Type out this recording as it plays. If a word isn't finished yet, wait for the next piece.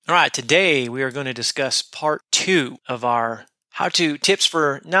All right, today we are going to discuss part 2 of our how-to tips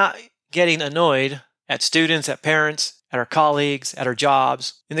for not getting annoyed at students, at parents, at our colleagues, at our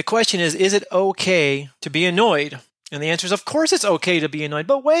jobs. And the question is it okay to be annoyed? And the answer is, of course it's okay to be annoyed.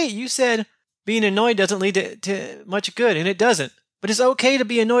 But wait, you said being annoyed doesn't lead to much good, and it doesn't. But it's okay to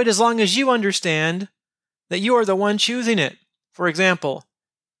be annoyed as long as you understand that you are the one choosing it. For example,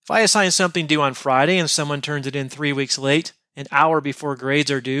 if I assign something due on Friday and someone turns it in 3 weeks late, an hour before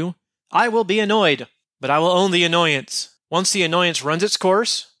grades are due, I will be annoyed, but I will own the annoyance. Once the annoyance runs its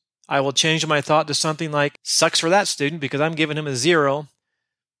course, I will change my thought to something like, sucks for that student because I'm giving him a 0.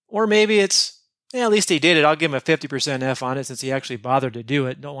 Or maybe it's, at least he did it. I'll give him a 50% F on it since he actually bothered to do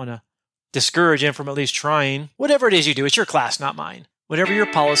it. Don't want to discourage him from at least trying. Whatever it is you do, it's your class, not mine. Whatever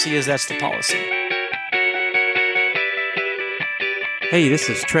your policy is, that's the policy. Hey, this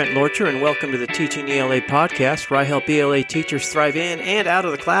is Trent Lorcher, and welcome to the Teaching ELA podcast, where I help ELA teachers thrive in and out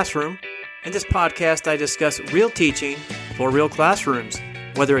of the classroom. In this podcast, I discuss real teaching for real classrooms.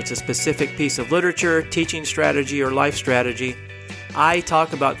 Whether it's a specific piece of literature, teaching strategy, or life strategy, I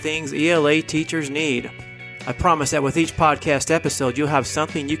talk about things ELA teachers need. I promise that with each podcast episode, you'll have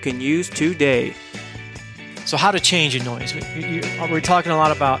something you can use today. So how to change annoyance? We're talking a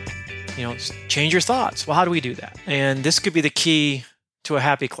lot about, change your thoughts. Well, how do we do that? And this could be the key to a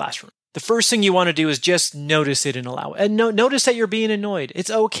happy classroom. The first thing you want to do is just notice it and allow it. And notice that you're being annoyed. It's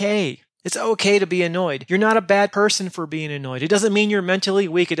okay. It's okay to be annoyed. You're not a bad person for being annoyed. It doesn't mean you're mentally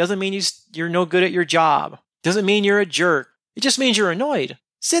weak. It doesn't mean you're no good at your job. It doesn't mean you're a jerk. It just means you're annoyed.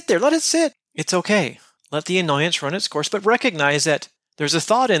 Sit there. Let it sit. It's okay. Let the annoyance run its course, but recognize that there's a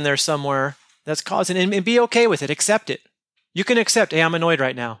thought in there somewhere that's causing it, and be okay with it. Accept it. You can accept, hey, I'm annoyed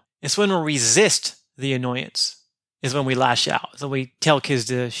right now. It's when we resist the annoyance is when we lash out. So we tell kids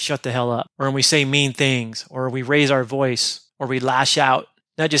to shut the hell up, or when we say mean things, or we raise our voice, or we lash out,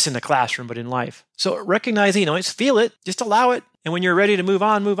 not just in the classroom, but in life. So recognize the annoyance, feel it, just allow it. And when you're ready to move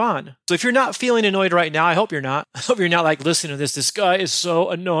on, move on. So if you're not feeling annoyed right now, I hope you're not. I hope you're not like listening to this guy is so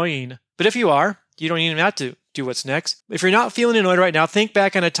annoying. But if you are, you don't even have to do what's next. If you're not feeling annoyed right now, think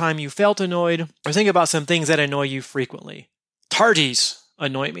back on a time you felt annoyed, or think about some things that annoy you frequently. Tardies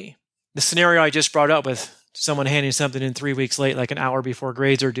annoy me. The scenario I just brought up with someone handing something in 3 weeks late, like an hour before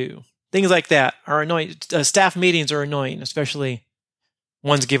grades are due. Things like that are annoying. Staff meetings are annoying, especially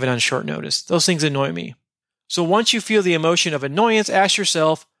ones given on short notice. Those things annoy me. So once you feel the emotion of annoyance, ask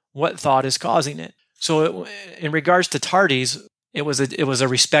yourself what thought is causing it. So in regards to tardies, it was a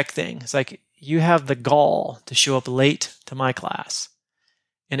respect thing. It's like, you have the gall to show up late to my class.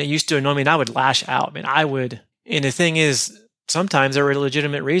 And it used to annoy me, and I would lash out. And the thing is, sometimes there were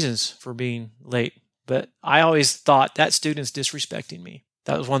legitimate reasons for being late. But I always thought that student's disrespecting me.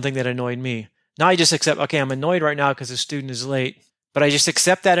 That was one thing that annoyed me. Now I just accept, okay, I'm annoyed right now because the student is late. But I just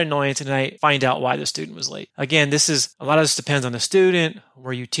accept that annoyance and I find out why the student was late. Again, a lot of this depends on the student,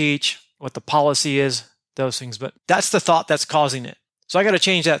 where you teach, what the policy is, those things. But that's the thought that's causing it. So I got to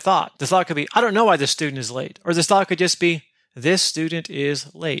change that thought. The thought could be, I don't know why this student is late. Or this thought could just be, this student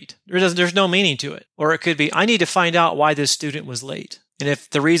is late. There's no meaning to it. Or it could be, I need to find out why this student was late. And if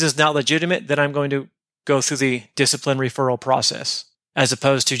the reason is not legitimate, then I'm going to go through the discipline referral process, as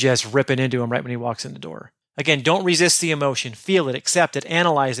opposed to just ripping into him right when he walks in the door. Again, don't resist the emotion. Feel it, accept it,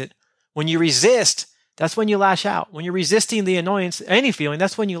 analyze it. When you resist, that's when you lash out. When you're resisting the annoyance, any feeling,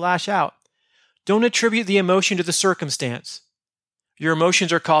 that's when you lash out. Don't attribute the emotion to the circumstance. Your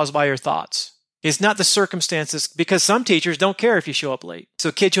emotions are caused by your thoughts. It's not the circumstances, because some teachers don't care if you show up late. So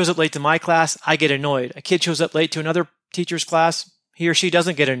a kid shows up late to my class, I get annoyed. A kid shows up late to another teacher's class, he or she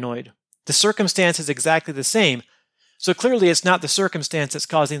doesn't get annoyed. The circumstance is exactly the same. So clearly it's not the circumstance that's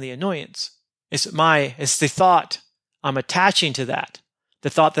causing the annoyance. It's the thought I'm attaching to that.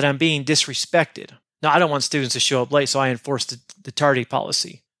 The thought that I'm being disrespected. Now, I don't want students to show up late, so I enforce the tardy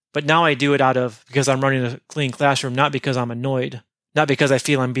policy. But now I do it because I'm running a clean classroom, not because I'm annoyed, not because I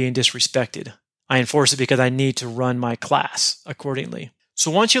feel I'm being disrespected. I enforce it because I need to run my class accordingly. So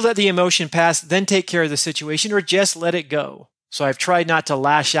once you let the emotion pass, then take care of the situation, or just let it go. So I've tried not to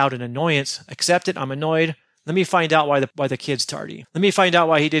lash out in annoyance. Accept it. I'm annoyed. Let me find out why the kid's tardy. Let me find out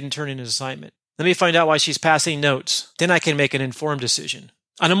why he didn't turn in his assignment. Let me find out why she's passing notes. Then I can make an informed decision.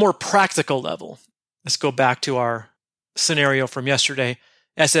 On a more practical level, let's go back to our scenario from yesterday.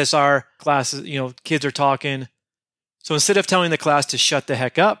 SSR classes, kids are talking. So instead of telling the class to shut the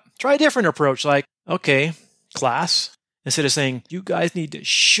heck up, try a different approach. Like, okay, class, instead of saying, you guys need to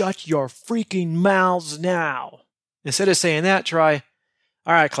shut your freaking mouths now. Instead of saying that, try,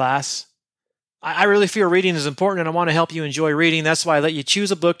 all right, class, I really feel reading is important and I want to help you enjoy reading. That's why I let you choose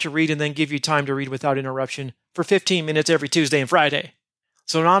a book to read and then give you time to read without interruption for 15 minutes every Tuesday and Friday.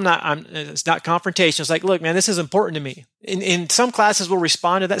 So it's not confrontation. It's like, look, man, this is important to me. In some classes will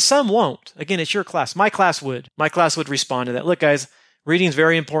respond to that. Some won't. Again, it's your class. My class would. My class would respond to that. Look, guys, reading is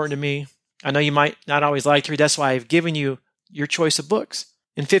very important to me. I know you might not always like to read. That's why I've given you your choice of books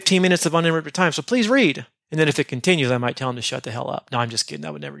in 15 minutes of uninterrupted time. So please read. And then if it continues, I might tell them to shut the hell up. No, I'm just kidding. I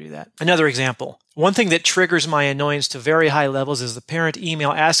would never do that. Another example. One thing that triggers my annoyance to very high levels is the parent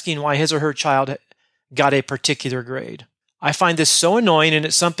email asking why his or her child got a particular grade. I find this so annoying, and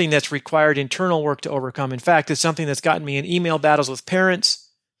it's something that's required internal work to overcome. In fact, it's something that's gotten me in email battles with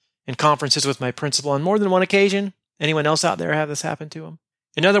parents and conferences with my principal on more than one occasion. Anyone else out there have this happen to them?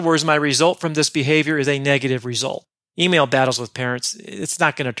 In other words, my result from this behavior is a negative result. Email battles with parents, it's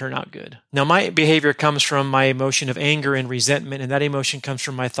not going to turn out good. Now, my behavior comes from my emotion of anger and resentment, and that emotion comes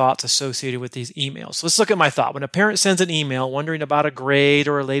from my thoughts associated with these emails. So let's look at my thought. When a parent sends an email wondering about a grade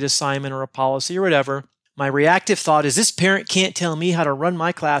or a late assignment or a policy or whatever, my reactive thought is, this parent can't tell me how to run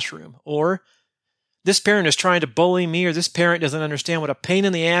my classroom, or this parent is trying to bully me, or this parent doesn't understand what a pain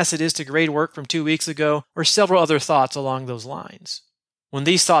in the ass it is to grade work from 2 weeks ago, or several other thoughts along those lines. When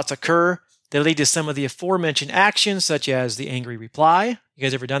these thoughts occur, they lead to some of the aforementioned actions, such as the angry reply. You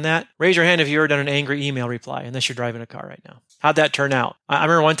guys ever done that? Raise your hand if you've ever done an angry email reply, unless you're driving a car right now. How'd that turn out? I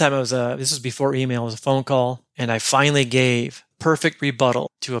remember one time this was before email, it was a phone call, and I finally gave perfect rebuttal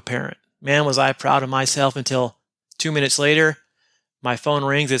to a parent. Man, was I proud of myself until 2 minutes later, my phone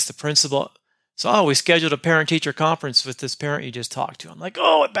rings, it's the principal. So, we scheduled a parent-teacher conference with this parent you just talked to. I'm like,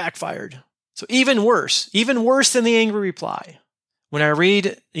 it backfired. So even worse than the angry reply. When I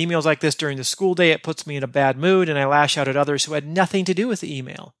read emails like this during the school day, it puts me in a bad mood, and I lash out at others who had nothing to do with the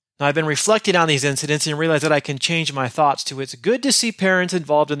email. Now, I've been reflecting on these incidents and realized that I can change my thoughts to, it's good to see parents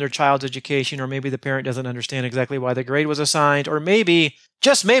involved in their child's education, or maybe the parent doesn't understand exactly why the grade was assigned, or maybe,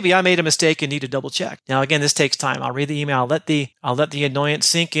 just maybe, I made a mistake and need to double check. Now, again, this takes time. I'll read the email, I'll let the annoyance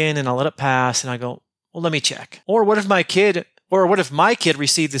sink in, and I'll let it pass, and I go, well, let me check. Or what if my kid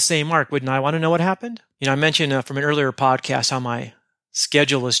received the same mark? Wouldn't I want to know what happened? I mentioned from an earlier podcast how my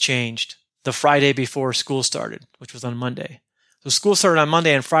schedule was changed the Friday before school started, which was on Monday. So school started on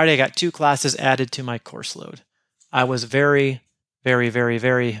Monday, and Friday I got 2 classes added to my course load. I was very, very, very,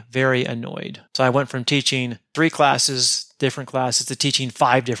 very, very annoyed. So I went from teaching 3 different classes, to teaching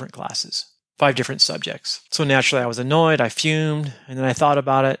 5 different classes, 5 different subjects. So naturally I was annoyed, I fumed, and then I thought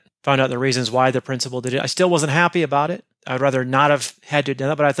about it, found out the reasons why the principal did it. I still wasn't happy about it. I'd rather not have had to do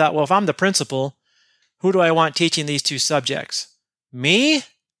that, but I thought, well, if I'm the principal, who do I want teaching these 2 subjects? Me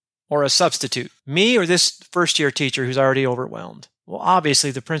or a substitute? Me or this first-year teacher who's already overwhelmed? Well,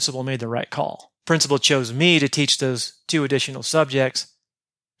 obviously, the principal made the right call. Principal chose me to teach those 2 additional subjects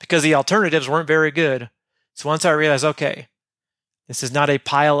because the alternatives weren't very good. So once I realized, okay, this is not a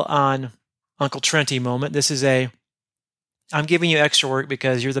pile on Uncle Trenty moment. This is I'm giving you extra work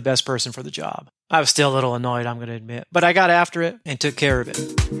because you're the best person for the job. I was still a little annoyed, I'm going to admit, but I got after it and took care of it.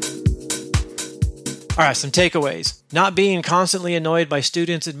 All right, some takeaways. Not being constantly annoyed by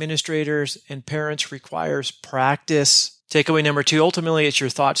students, administrators, and parents requires practice. Takeaway number 2, ultimately, it's your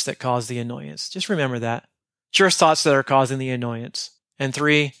thoughts that cause the annoyance. Just remember that. It's your thoughts that are causing the annoyance. And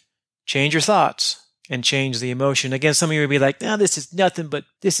 3, change your thoughts and change the emotion. Again, some of you would be like, this is nothing, but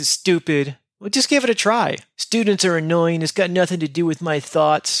this is stupid. Well, just give it a try. Students are annoying. It's got nothing to do with my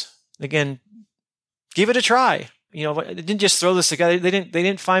thoughts. Again, give it a try. They didn't just throw this together. They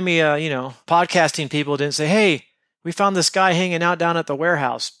didn't find me, podcasting people didn't say, hey, we found this guy hanging out down at the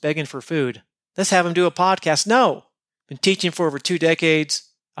warehouse begging for food. Let's have him do a podcast. No. Been teaching for over 2 decades.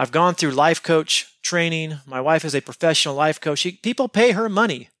 I've gone through life coach training. My wife is a professional life coach. People pay her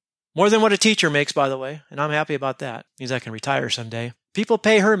money. More than what a teacher makes, by the way. And I'm happy about that. It means I can retire someday. People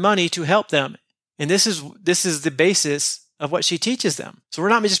pay her money to help them. And this is the basis of what she teaches them. So we're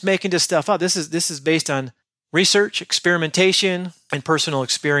not just making this stuff up. This is based on research, experimentation, and personal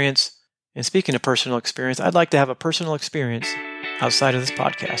experience. And speaking of personal experience, I'd like to have a personal experience outside of this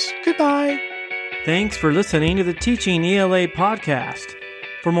podcast. Goodbye. Thanks for listening to the Teaching ELA podcast.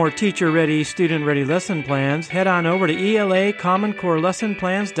 For more teacher-ready, student-ready lesson plans, head on over to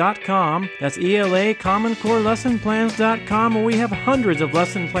elacommoncorelessonplans.com. That's elacommoncorelessonplans.com, where we have hundreds of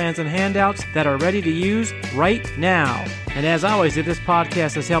lesson plans and handouts that are ready to use right now. And as always, if this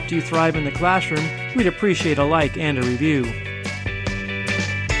podcast has helped you thrive in the classroom, we'd appreciate a like and a review.